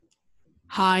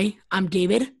Hi, I'm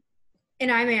David,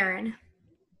 And I'm Aaron.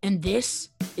 and this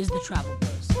is the Travel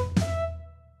Bros.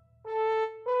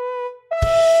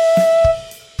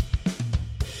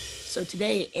 So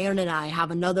today, Aaron and I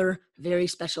have another very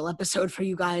special episode for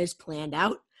you guys planned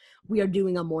out. We are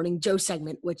doing a Morning Joe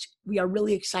segment, which we are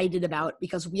really excited about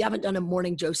because we haven't done a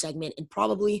Morning Joe segment in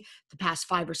probably the past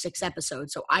 5 or 6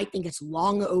 episodes. So I think it's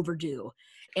long overdue.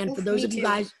 And for those Me of you too.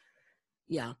 guys,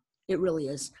 yeah, it really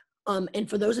is. And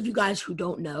for those of you guys who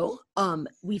don't know,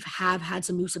 we've had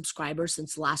some new subscribers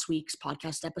since last week's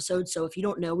podcast episode. So if you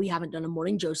don't know, we haven't done a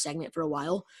Morning Joe segment for a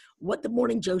while. What the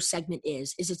Morning Joe segment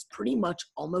is it's pretty much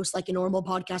almost like a normal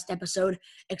podcast episode,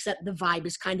 except the vibe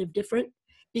is kind of different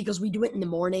because we do it in the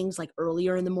mornings, like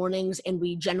earlier in the mornings, and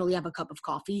we generally have a cup of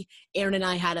coffee. Aaron and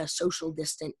I had a social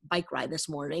distant bike ride this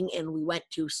morning, and we went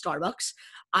to Starbucks.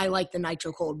 I like the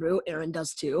Nitro Cold Brew. Aaron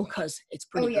does too, because it's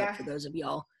Oh, pretty good yeah. for those of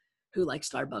y'all who like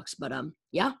Starbucks. But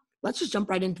yeah, let's just jump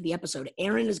right into the episode.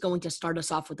 Aaron is going to start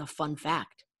us off with a fun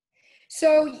fact.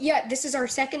 So, yeah, this is our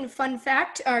second fun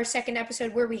fact, our second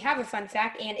episode where we have a fun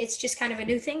fact, and it's just kind of a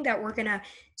new thing that we're going to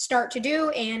start to do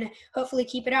and hopefully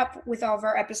keep it up with all of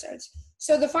our episodes.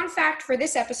 So, the fun fact for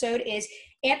this episode is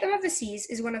Anthem of the Seas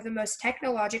is one of the most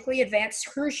technologically advanced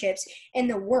cruise ships in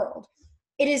the world.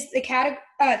 It is the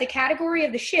category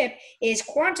of the ship is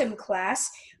Quantum class,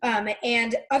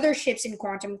 and other ships in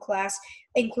Quantum class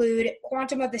include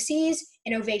Quantum of the Seas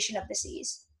and Ovation of the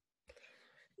Seas.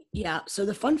 Yeah, so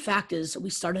the fun fact is we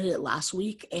started it last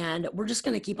week, and we're just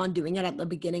going to keep on doing it at the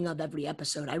beginning of every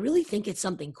episode. I really think it's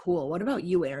something cool. What about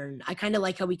you, Aaron? I kind of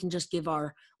like how we can just give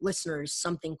our listeners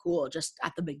something cool just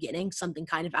at the beginning, something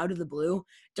kind of out of the blue.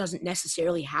 Doesn't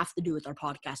necessarily have to do with our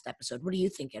podcast episode. What do you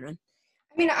think, Aaron?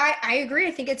 I mean, I agree.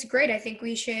 I think it's great. I think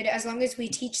we should, as long as we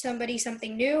teach somebody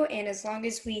something new, and as long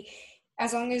as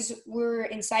we're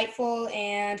insightful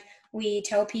and we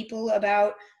tell people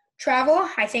about travel,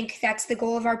 I think that's the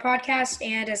goal of our podcast.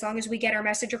 And as long as we get our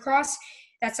message across,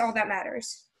 that's all that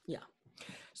matters. Yeah.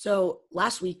 So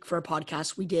last week for a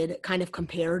podcast, we did kind of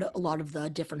compared a lot of the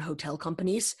different hotel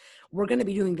companies. We're going to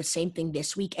be doing the same thing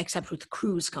this week, except with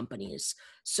cruise companies.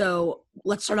 So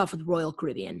let's start off with Royal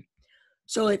Caribbean.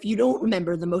 So if you don't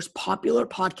remember, the most popular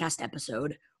podcast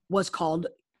episode was called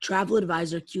Travel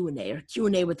Advisor Q&A, or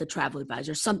Q&A with the Travel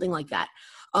Advisor, something like that.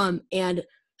 And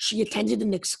she attended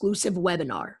an exclusive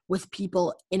webinar with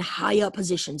people in high up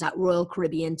positions at Royal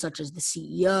Caribbean, such as the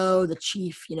CEO, the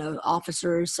chief,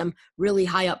 officers, some really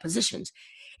high up positions.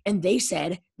 And they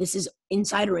said, this is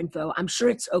insider info. I'm sure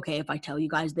it's okay if I tell you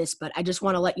guys this, but I just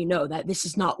want to let you know that this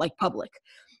is not like public.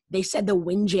 They said the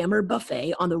Windjammer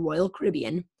buffet on the Royal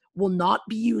Caribbean will not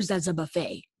be used as a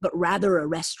buffet, but rather a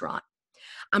restaurant.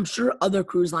 I'm sure other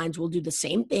cruise lines will do the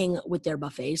same thing with their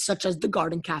buffets, such as the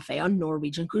Garden Cafe on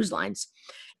Norwegian Cruise Lines.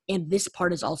 And this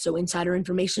part is also insider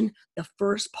information. The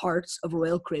first parts of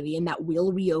Royal Caribbean that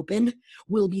will reopen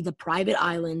will be the private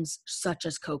islands such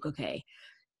as Coco Cay.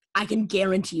 I can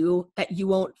guarantee you that you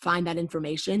won't find that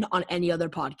information on any other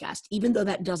podcast. Even though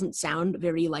that doesn't sound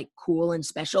very cool and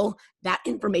special, that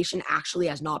information actually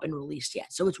has not been released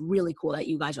yet. So it's really cool that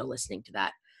you guys are listening to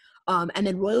that. And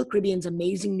then Royal Caribbean's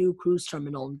amazing new cruise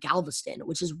terminal in Galveston,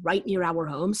 which is right near our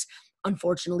homes,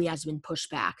 unfortunately has been pushed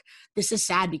back. This is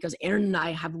sad because Aaron and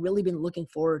I have really been looking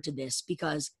forward to this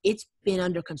because it's been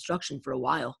under construction for a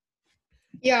while.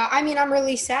 Yeah, I mean, I'm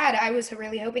really sad. I was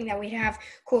really hoping that we'd have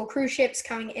cool cruise ships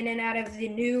coming in and out of the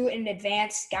new and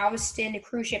advanced Galveston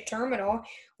cruise ship terminal,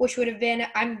 which would have been,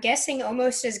 I'm guessing,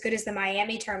 almost as good as the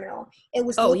Miami terminal. It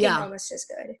was Oh, looking yeah. almost as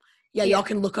good. Yeah, Yeah. y'all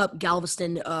can look up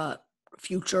Galveston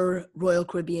future Royal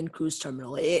Caribbean cruise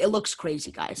terminal. It looks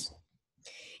crazy, guys.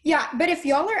 Yeah, but if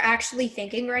y'all are actually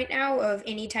thinking right now of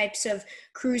any types of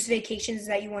cruise vacations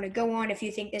that you want to go on, if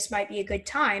you think this might be a good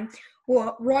time,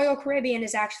 well, Royal Caribbean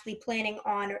is actually planning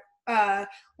on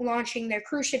launching their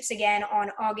cruise ships again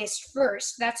on August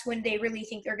 1st. That's when they really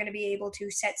think they're going to be able to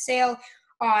set sail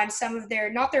on some of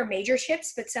their, not their major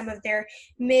ships, but some of their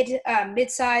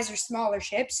mid-size or smaller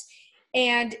ships.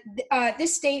 And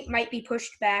this date might be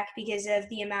pushed back because of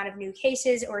the amount of new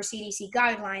cases or CDC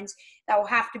guidelines that will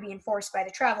have to be enforced by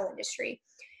the travel industry.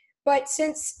 But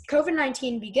since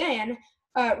COVID-19 began,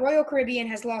 Royal Caribbean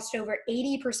has lost over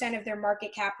 80% of their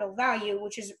market capital value,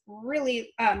 which has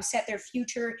really set their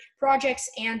future projects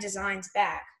and designs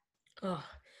back. Oh,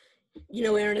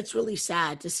 Aaron, it's really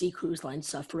sad to see cruise lines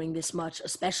suffering this much,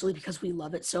 especially because we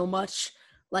love it so much.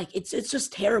 It's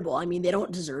just terrible. I mean, they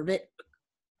don't deserve it.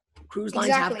 Cruise lines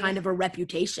have Exactly. kind of a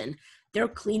reputation. They're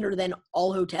cleaner than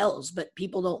all hotels, but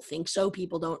people don't think so.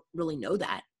 People don't really know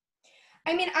that.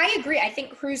 I mean, I agree. I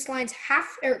think cruise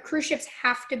ships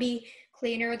have to be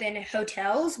cleaner than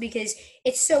hotels because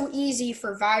it's so easy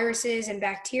for viruses and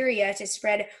bacteria to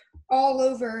spread all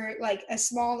over like a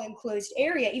small enclosed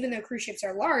area. Even though cruise ships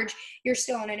are large, you're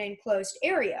still in an enclosed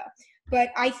area. But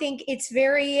I think it's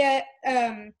very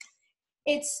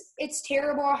it's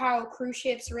terrible how cruise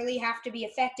ships really have to be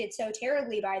affected so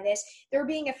terribly by this. They're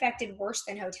being affected worse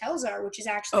than hotels are, which is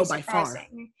actually Oh, by far.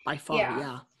 surprising. By far, Yeah.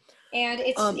 yeah. And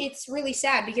it's really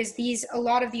sad because a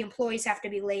lot of the employees have to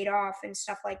be laid off and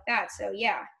stuff like that. So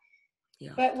yeah.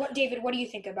 Yeah. But David, what do you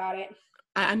think about it?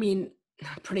 I mean,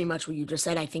 pretty much what you just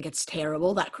said. I think it's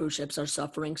terrible that cruise ships are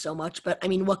suffering so much, but I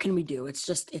mean, what can we do?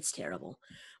 It's terrible.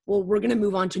 Well, we're going to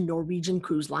move on to Norwegian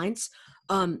Cruise Lines.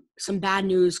 Some bad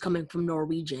news coming from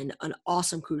Norwegian, an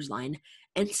awesome cruise line.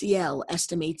 NCL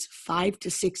estimates 5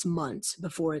 to 6 months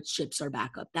before its ships are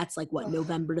back up. That's like what, Ugh.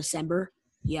 November, December?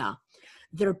 Yeah.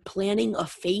 They're planning a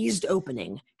phased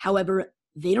opening. However,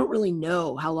 they don't really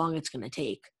know how long it's going to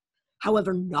take.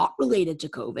 However, not related to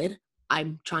COVID,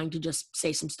 I'm trying to just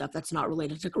say some stuff that's not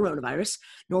related to coronavirus.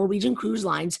 Norwegian Cruise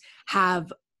Lines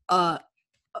have a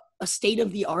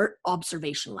state-of-the-art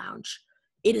observation lounge.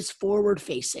 It is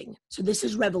forward-facing. So this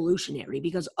is revolutionary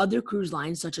because other cruise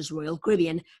lines, such as Royal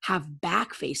Caribbean, have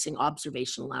back-facing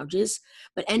observation lounges,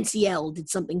 but NCL did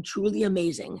something truly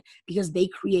amazing because they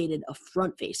created a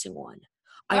front-facing one.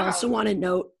 I also Wow. want to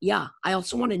note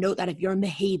that if you're in the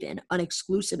Haven, an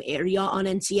exclusive area on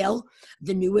NCL,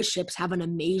 the newest ships have an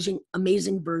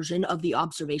amazing version of the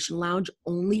observation lounge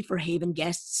only for Haven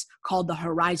guests called the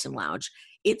Horizon Lounge.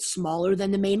 It's smaller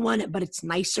than the main one, but it's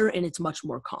nicer and it's much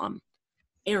more calm.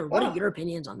 Aaron, what are Oh, your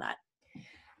opinions on that?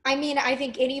 I mean, I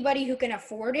think anybody who can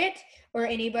afford it or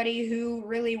anybody who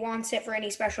really wants it for any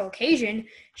special occasion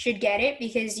should get it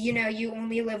because, you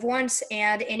only live once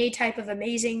and any type of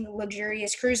amazing,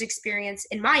 luxurious cruise experience,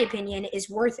 in my opinion, is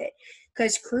worth it.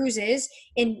 Because cruises,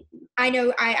 and I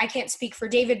know I can't speak for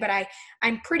David, but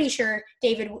I'm pretty sure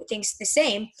David thinks the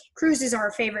same. Cruises are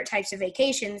our favorite types of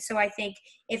vacations. So I think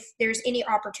if there's any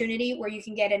opportunity where you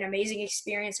can get an amazing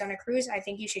experience on a cruise, I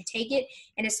think you should take it.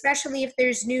 And especially if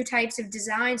there's new types of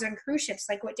designs on cruise ships,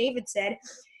 like what David said,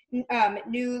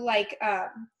 new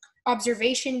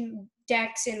observation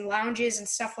decks and lounges and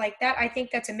stuff like that. I think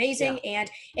that's Yeah. amazing.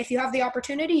 And if you have the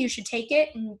opportunity, you should take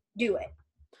it and do it.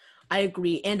 I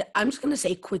agree. And I'm just going to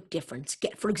say quick difference.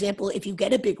 For example, if you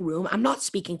get a big room, I'm not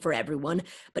speaking for everyone,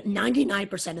 but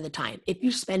 99% of the time, if you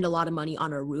spend a lot of money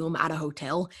on a room at a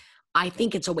hotel, I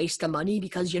think it's a waste of money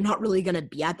because you're not really going to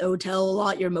be at the hotel a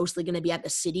lot. You're mostly going to be at the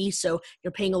city. So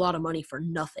you're paying a lot of money for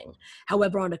nothing.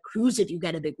 However, on a cruise, if you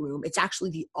get a big room, it's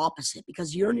actually the opposite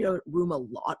because you're in your room a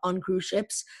lot on cruise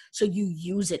ships. So you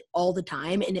use it all the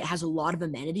time and it has a lot of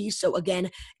amenities. So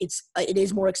again, it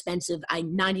is more expensive.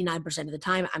 99% of the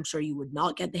time, I'm sure you would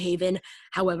not get the Haven.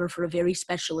 However, for a very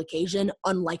special occasion,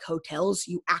 unlike hotels,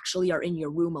 you actually are in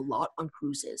your room a lot on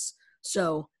cruises.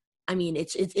 So, I mean,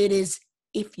 it is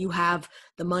if you have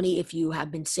the money, if you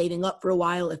have been saving up for a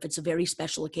while, if it's a very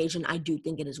special occasion, I do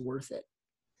think it is worth it.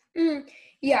 Mm,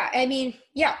 yeah, I mean,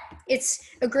 yeah, it's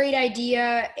a great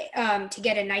idea to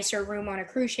get a nicer room on a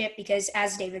cruise ship because,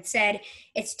 as David said,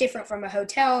 it's different from a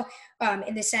hotel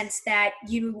in the sense that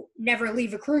you never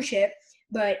leave a cruise ship,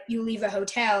 but you leave a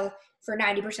hotel for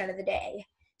 90% of the day. Yeah.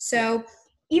 So,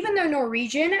 even though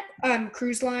Norwegian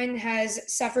cruise line has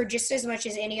suffered just as much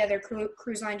as any other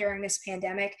cruise line during this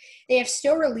pandemic, they have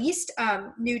still released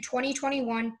new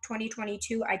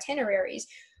 2021-2022 itineraries,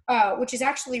 which is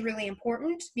actually really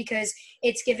important because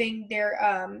it's giving their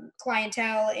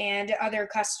clientele and other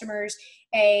customers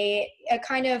a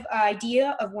kind of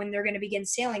idea of when they're going to begin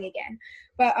sailing again.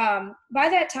 But by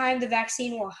that time, the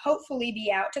vaccine will hopefully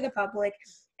be out to the public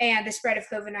and the spread of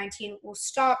COVID-19 will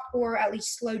stop or at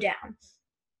least slow down.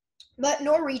 But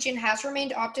Norwegian has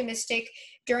remained optimistic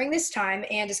during this time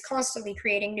and is constantly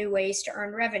creating new ways to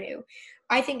earn revenue.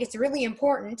 I think it's really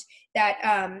important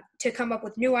that to come up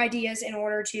with new ideas in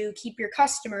order to keep your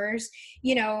customers,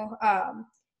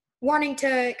 wanting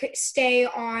to stay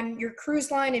on your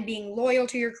cruise line and being loyal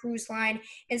to your cruise line.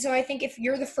 And so I think if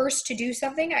you're the first to do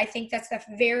something, I think that's the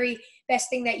very best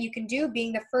thing that you can do.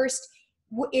 Being the first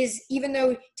is, even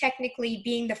though technically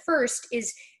being the first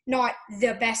is not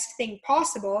the best thing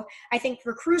possible, I think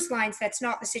for cruise lines, that's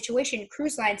not the situation.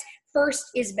 Cruise lines, first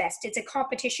is best. It's a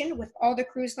competition with all the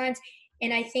cruise lines.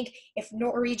 And I think if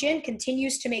Norwegian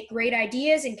continues to make great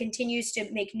ideas and continues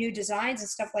to make new designs and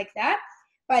stuff like that,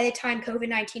 by the time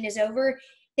COVID-19 is over,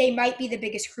 they might be the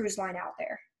biggest cruise line out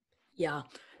there. Yeah.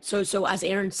 So as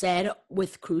Aaron said,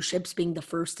 with cruise ships being the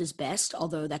first is best,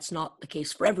 although that's not the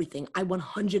case for everything, I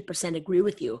 100% agree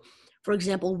with you. For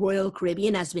example, Royal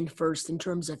Caribbean has been first in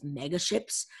terms of mega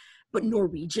ships, But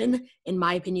Norwegian, in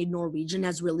my opinion, Norwegian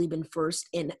has really been first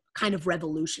in kind of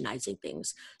revolutionizing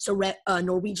things. So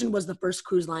Norwegian was the first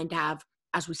cruise line to have,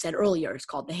 as we said earlier, it's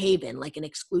called the Haven, like an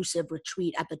exclusive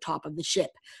retreat at the top of the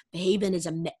ship. The Haven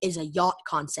is a yacht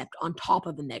concept on top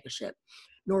of a megaship.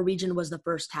 Norwegian was the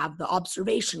first to have the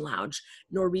observation lounge.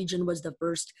 Norwegian was the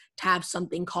first to have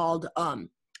something called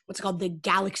what's called the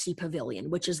Galaxy Pavilion,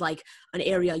 which is like an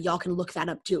area, y'all can look that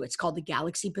up too. It's called the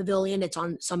Galaxy Pavilion. It's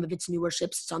on some of its newer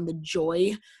ships. It's on the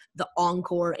Joy, the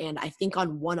Encore, and I think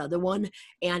on one other one.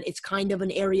 And it's kind of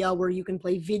an area where you can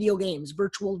play video games,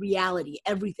 virtual reality,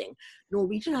 everything.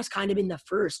 Norwegian has kind of been the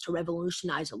first to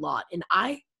revolutionize a lot. And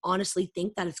I honestly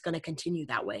think that it's going to continue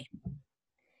that way.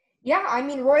 Yeah, I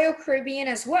mean, Royal Caribbean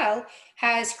as well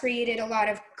has created a lot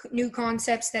of new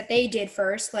concepts that they did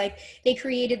first. Like they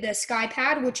created the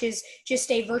SkyPad, which is just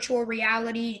a virtual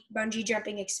reality bungee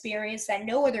jumping experience that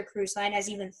no other cruise line has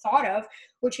even thought of,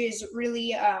 which is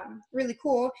really, really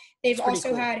cool. They've also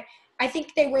cool. had, I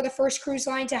think they were the first cruise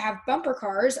line to have bumper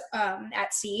cars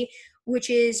at sea,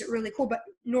 which is really cool. But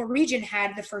Norwegian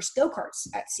had the first go-karts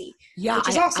at sea, which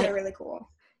is also really cool.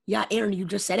 Yeah, Aaron, you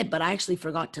just said it, but I actually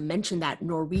forgot to mention that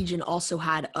Norwegian also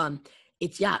had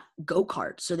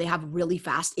go-kart. So they have really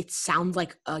fast, it sounds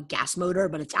like a gas motor,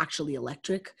 but it's actually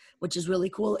electric, which is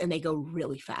really cool, and they go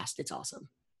really fast. It's awesome.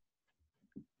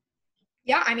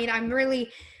 Yeah, I mean,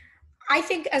 I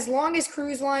think as long as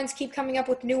cruise lines keep coming up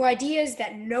with new ideas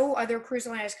that no other cruise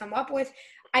line has come up with,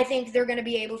 I think they're going to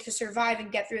be able to survive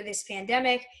and get through this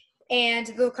pandemic, and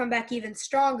they'll come back even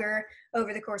stronger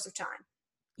over the course of time.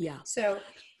 Yeah.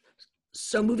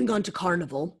 So moving on to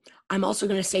Carnival, I'm also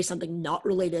going to say something not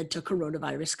related to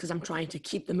coronavirus because I'm trying to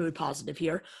keep the mood positive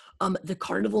here. The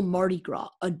Carnival Mardi Gras,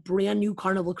 a brand new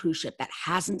Carnival cruise ship that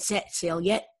hasn't set sail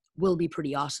yet, will be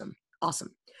pretty awesome.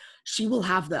 Awesome. She will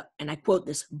have and I quote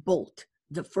this, Bolt,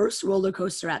 the first roller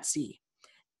coaster at sea.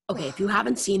 Okay, if you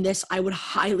haven't seen this, I would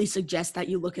highly suggest that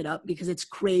you look it up because it's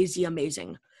crazy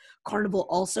amazing. Carnival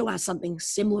also has something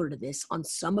similar to this on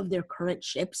some of their current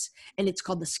ships, and it's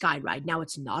called the Sky Ride. Now,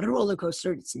 it's not a roller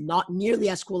coaster. It's not nearly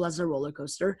as cool as a roller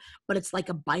coaster, but it's like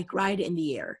a bike ride in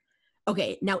the air.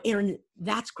 Okay, now, Aaron,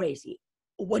 that's crazy.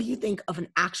 What do you think of an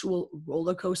actual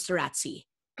roller coaster at sea?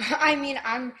 I mean,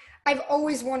 I've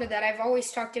always wanted that. I've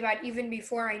always talked about, even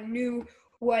before I knew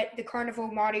what the Carnival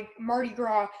Mardi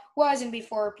Gras was and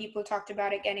before people talked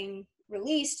about it getting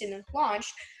released and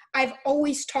launched, I've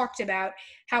always talked about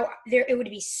how it would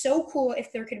be so cool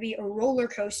if there could be a roller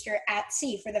coaster at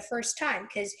sea for the first time.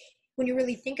 Because when you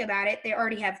really think about it, they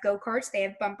already have go-karts, they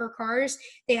have bumper cars,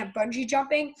 they have bungee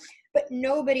jumping, but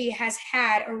nobody has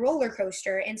had a roller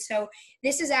coaster. And so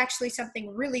this is actually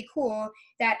something really cool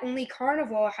that only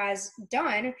Carnival has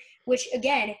done, which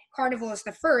again, Carnival is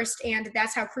the first, and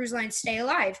that's how cruise lines stay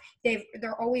alive.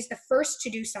 They're always the first to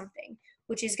do something,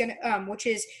 which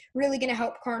is really gonna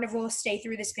help Carnival stay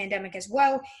through this pandemic as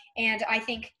well. And I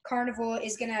think Carnival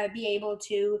is gonna be able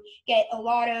to get a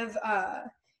lot of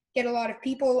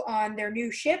people on their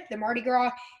new ship, the Mardi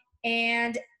Gras.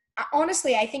 And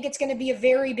honestly, I think it's gonna be a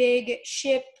very big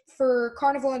ship for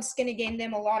Carnival, and it's gonna gain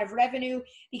them a lot of revenue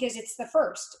because it's the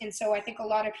first. And so I think a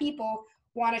lot of people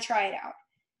want to try it out.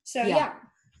 So yeah.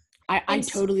 I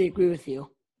totally agree with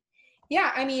you.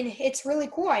 Yeah, I mean, it's really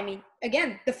cool. I mean,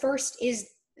 again, the first is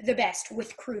the best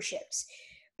with cruise ships.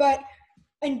 But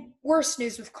in worse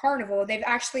news with Carnival, they've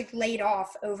actually laid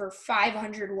off over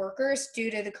 500 workers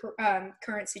due to the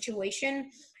current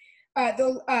situation.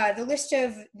 The list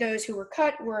of those who were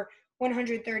cut were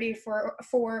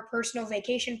 134 personal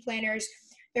vacation planners,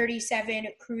 37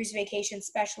 cruise vacation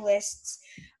specialists,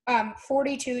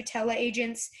 42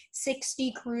 teleagents,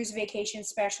 60 cruise vacation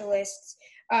specialists,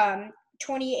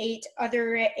 28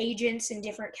 other agents in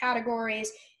different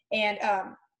categories, and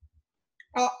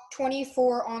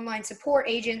 24 online support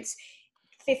agents,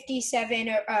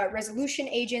 57 resolution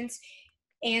agents,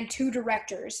 and 2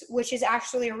 directors, which is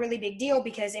actually a really big deal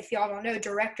because if y'all don't know,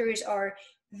 directors are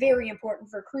very important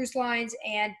for cruise lines,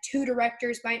 and 2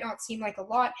 directors might not seem like a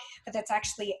lot, but that's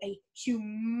actually a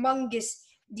humongous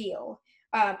deal.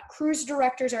 Cruise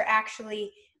directors are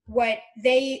actually what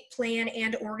they plan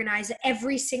and organize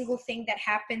every single thing that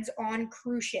happens on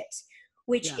cruise ships,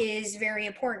 which is very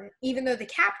important. Even though the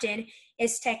captain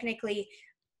is technically,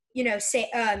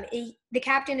 the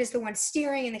captain is the one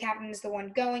steering and the captain is the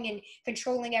one going and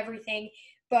controlling everything,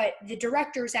 but the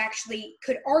directors actually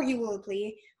could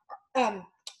arguably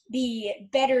be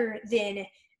better than,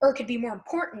 or could be more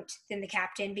important than the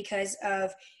captain because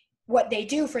of what they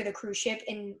do for the cruise ship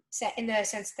in the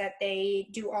sense that they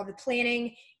do all the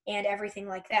planning and everything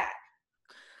like that.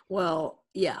 Well,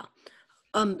 yeah.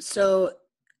 So,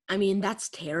 I mean, that's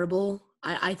terrible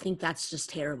I think that's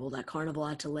just terrible that Carnival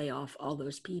had to lay off all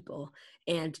those people.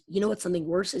 And you know what's something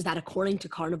worse is that according to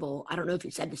Carnival, I don't know if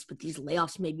you said this, but these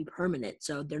layoffs may be permanent.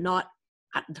 So they're not,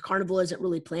 the Carnival isn't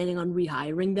really planning on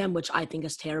rehiring them, which I think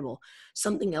is terrible.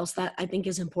 Something else that I think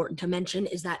is important to mention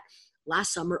is that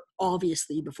last summer,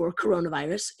 obviously before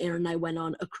coronavirus, Aaron and I went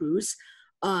on a cruise.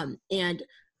 And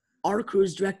our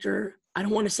cruise director, I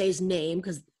don't want to say his name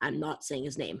because I'm not saying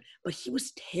his name, but he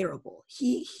was terrible.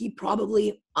 He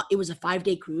probably, it was a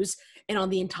 5-day cruise, and on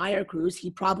the entire cruise, he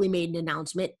probably made an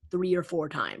announcement 3 or 4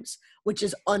 times, which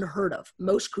is unheard of.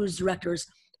 Most cruise directors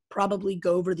probably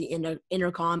go over the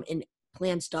intercom and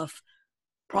plan stuff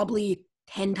probably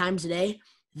 10 times a day.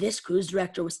 This cruise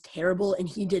director was terrible, and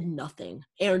he did nothing.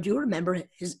 Aaron, do you remember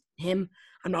him?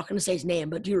 I'm not going to say his name,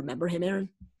 but do you remember him, Aaron?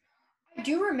 I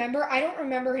do remember. I don't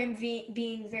remember him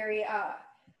being very, I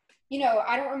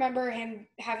don't remember him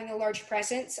having a large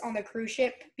presence on the cruise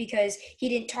ship because he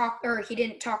didn't talk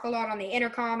a lot on the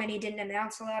intercom and he didn't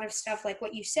announce a lot of stuff like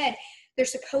what you said. They're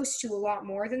supposed to a lot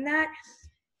more than that.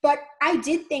 But I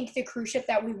did think the cruise ship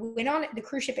that we went on, the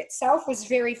cruise ship itself was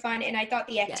very fun, and I thought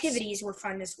the activities were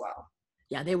fun as well.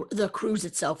 Yeah, the cruise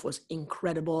itself was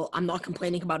incredible. I'm not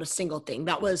complaining about a single thing.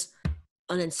 That was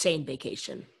an insane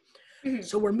vacation. Mm-hmm.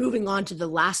 So we're moving on to the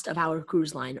last of our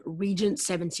cruise line, Regent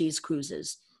Seven Seas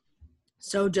Cruises.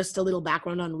 So just a little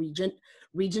background on Regent.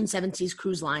 Regent Seven Seas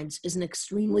Cruise Lines is an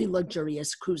extremely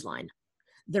luxurious cruise line.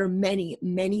 There are many,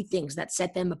 many things that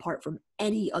set them apart from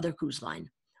any other cruise line.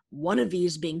 One of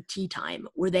these being tea time,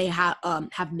 where they have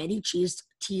many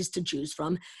teas to choose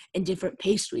from and different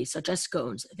pastries such as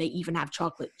scones. They even have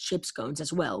chocolate chip scones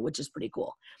as well, which is pretty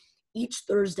cool. Each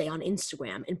Thursday on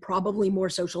Instagram and probably more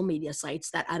social media sites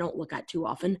that I don't look at too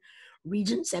often,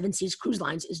 Regent Seven Seas Cruise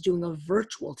Lines is doing a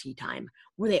virtual tea time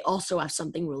where they also have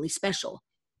something really special.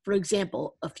 For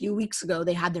example, a few weeks ago,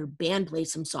 they had their band play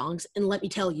some songs, and let me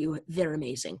tell you, they're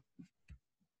amazing.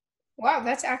 Wow,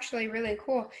 that's actually really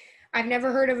cool. I've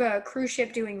never heard of a cruise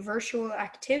ship doing virtual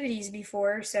activities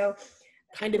before, so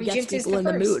Kind of gets Regent is the people in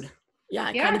the first. mood. Yeah, it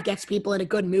kind Yeah, of gets people in a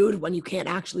good mood when you can't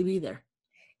actually be there.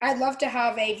 I'd love to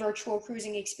have a virtual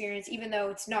cruising experience, even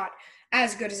though it's not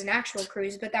as good as an actual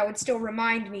cruise, but that would still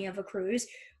remind me of a cruise,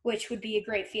 which would be a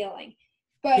great feeling.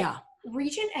 But Yeah,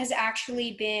 Regent has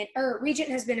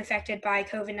been affected by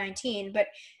COVID-19, but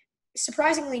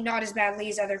surprisingly not as badly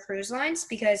as other cruise lines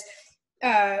because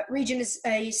Regent is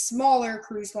a smaller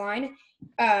cruise line,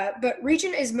 but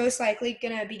Regent is most likely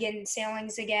going to begin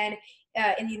sailings again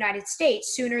in the United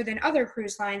States sooner than other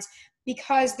cruise lines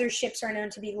because their ships are known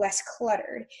to be less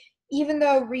cluttered. Even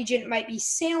though Regent might be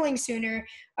sailing sooner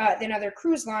than other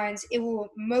cruise lines, it will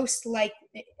most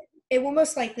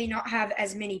likely not have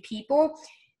as many people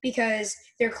because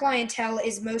their clientele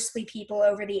is mostly people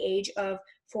over the age of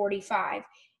 45.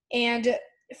 And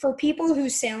for people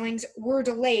whose sailings were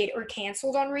delayed or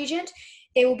canceled on Regent,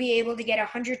 they will be able to get a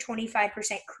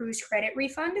 125% cruise credit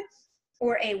refund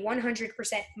or a 100%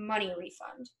 money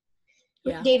refund.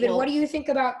 yeah. David, what Well, do you think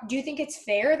about? Do you think it's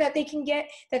fair that they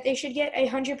should get a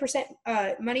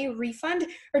 100% money refund,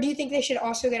 or do you think they should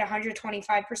also get a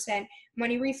 125%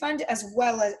 money refund as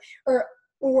well as or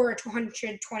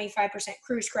 125%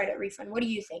 cruise credit refund? What do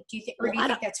you think? well, Do you I think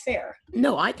don't. that's fair?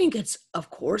 No, I think it's of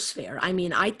course fair. I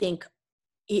mean, I think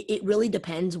it really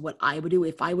depends what I would do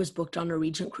if I was booked on a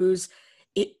Regent cruise.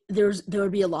 There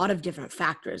would be a lot of different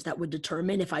factors that would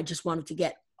determine if I just wanted to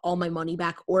get all my money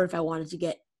back or if I wanted to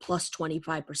get plus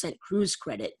 25% cruise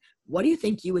credit. What do you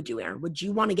think you would do, Aaron? Would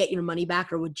you want to get your money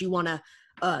back or would you want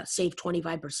to save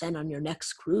 25% on your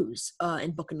next cruise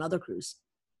and book another cruise?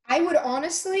 I would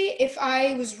honestly, if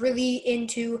I was really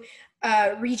into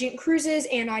Regent cruises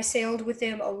and I sailed with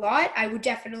them a lot, I would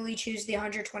definitely choose the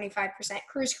 125%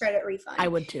 cruise credit I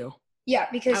refund. would too. Yeah,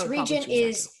 I because would probably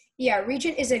choose that too.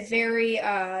 Regent is a very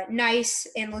nice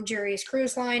and luxurious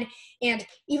cruise line, and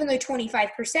even though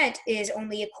 25% is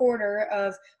only a quarter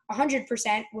of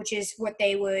 100%, which is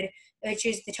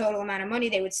the total amount of money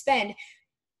they would spend,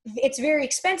 it's very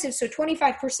expensive. So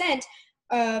 25%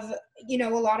 of a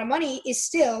lot of money is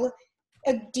still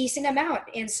a decent amount,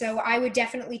 and so I would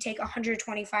definitely take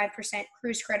 125%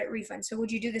 cruise credit refund. So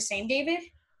would you do the same, David?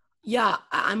 Yeah,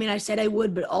 I mean, I said I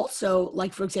would, but also,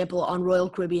 like, for example, on Royal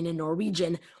Caribbean and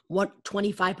Norwegian, what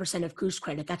 25% of cruise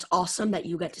credit, that's awesome that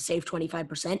you get to save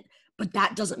 25%, but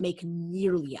that doesn't make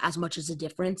nearly as much as a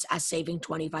difference as saving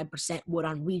 25% would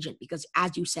on Regent, because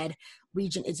as you said,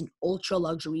 Regent is an ultra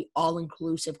luxury, all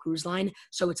inclusive cruise line,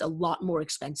 so it's a lot more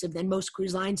expensive than most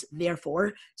cruise lines.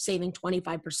 Therefore, saving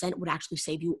 25% would actually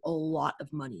save you a lot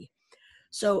of money.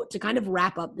 So to kind of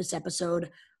wrap up this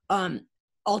episode, um,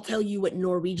 I'll tell you what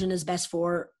Norwegian is best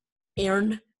for.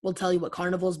 Aaron, will tell you what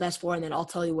Carnival is best for, and then I'll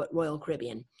tell you what Royal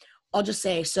Caribbean. I'll just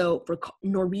say, so for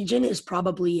Norwegian is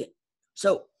probably,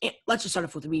 so let's just start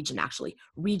off with Regent actually.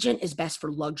 Regent is best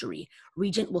for luxury.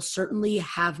 Regent will certainly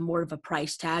have more of a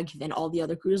price tag than all the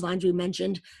other cruise lines we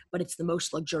mentioned, but it's the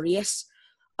most luxurious.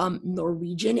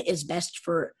 Norwegian is best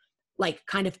for like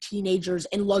kind of teenagers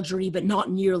and luxury, but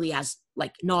not nearly as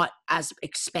not as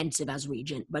expensive as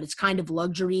Regent, but it's kind of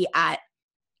luxury at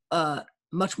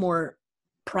much more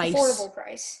price. Affordable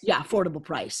price. Yeah, affordable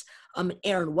price.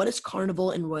 Aaron, what is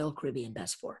Carnival and Royal Caribbean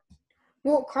best for?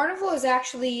 Well, Carnival is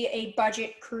actually a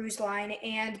budget cruise line,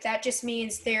 and that just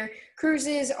means their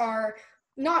cruises are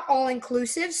not all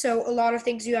inclusive, so a lot of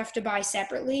things you have to buy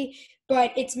separately,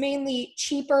 but it's mainly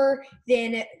cheaper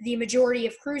than the majority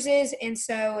of cruises, and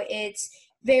so it's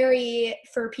very,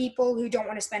 for people who don't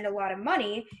want to spend a lot of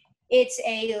money, it's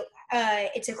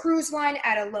a cruise line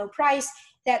at a low price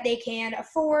that they can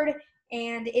afford,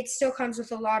 and it still comes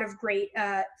with a lot of great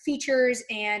features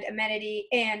and amenity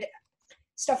and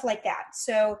stuff like that.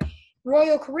 So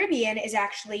Royal Caribbean is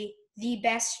actually the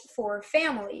best for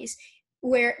families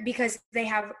because they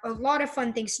have a lot of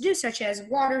fun things to do, such as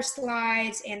water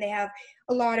slides, and they have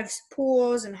a lot of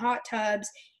pools and hot tubs,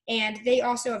 and they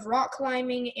also have rock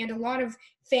climbing and a lot of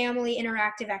family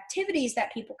interactive activities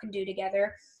that people can do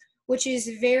together, which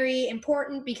is very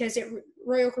important because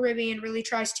Royal Caribbean really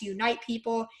tries to unite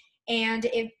people, and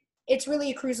it's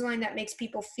really a cruise line that makes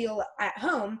people feel at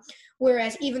home.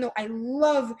 Whereas even though I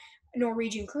love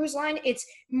Norwegian Cruise Line, it's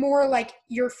more like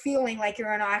you're feeling like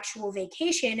you're on an actual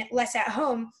vacation, less at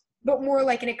home, but more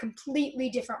like in a completely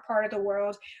different part of the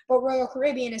world. But Royal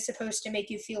Caribbean is supposed to make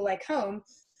you feel like home,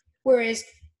 whereas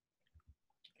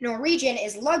Norwegian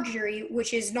is luxury,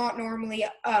 which is not normally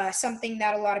something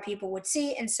that a lot of people would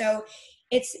see. And so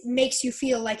it makes you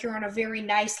feel like you're on a very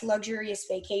nice, luxurious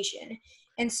vacation.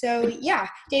 And so, yeah,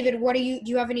 David, do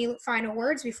you have any final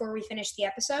words before we finish the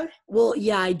episode? Well,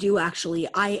 yeah, I do actually.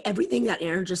 Everything that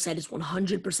Aaron just said is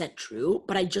 100% true,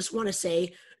 but I just want to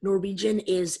say Norwegian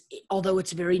is, although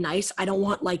it's very nice, I don't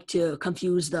want to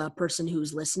confuse the person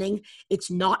who's listening. It's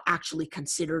not actually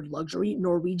considered luxury.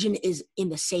 Norwegian is in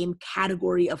the same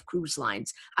category of cruise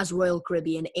lines as Royal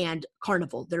Caribbean and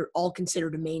Carnival. They're all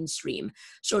considered mainstream.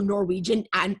 So Norwegian,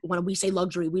 and when we say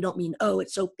luxury, we don't mean, oh,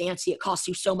 it's so fancy, it costs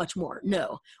you so much more.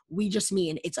 No, we just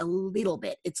mean it's a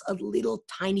little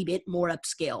tiny bit more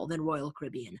upscale than Royal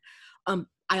Caribbean.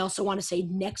 I also want to say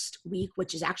next week,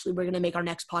 which is actually, we're going to make our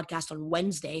next podcast on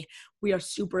Wednesday. We are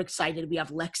super excited. We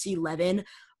have Lexi Levin,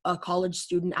 a college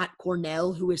student at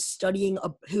Cornell who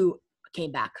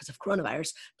came back because of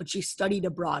coronavirus, but she studied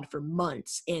abroad for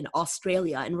months in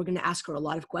Australia. And we're going to ask her a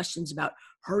lot of questions about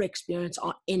her experience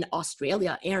in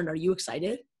Australia. Aaron, are you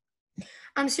excited?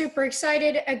 I'm super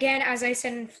excited. Again, as I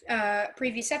said in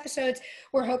previous episodes,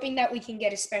 we're hoping that we can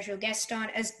get a special guest on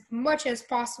as much as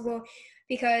possible,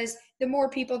 because the more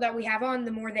people that we have on,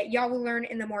 the more that y'all will learn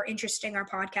and the more interesting our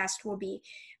podcast will be.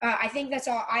 I think that's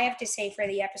all I have to say for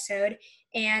the episode.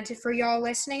 And for y'all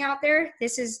listening out there,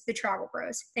 this is the Travel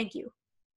Bros. Thank you.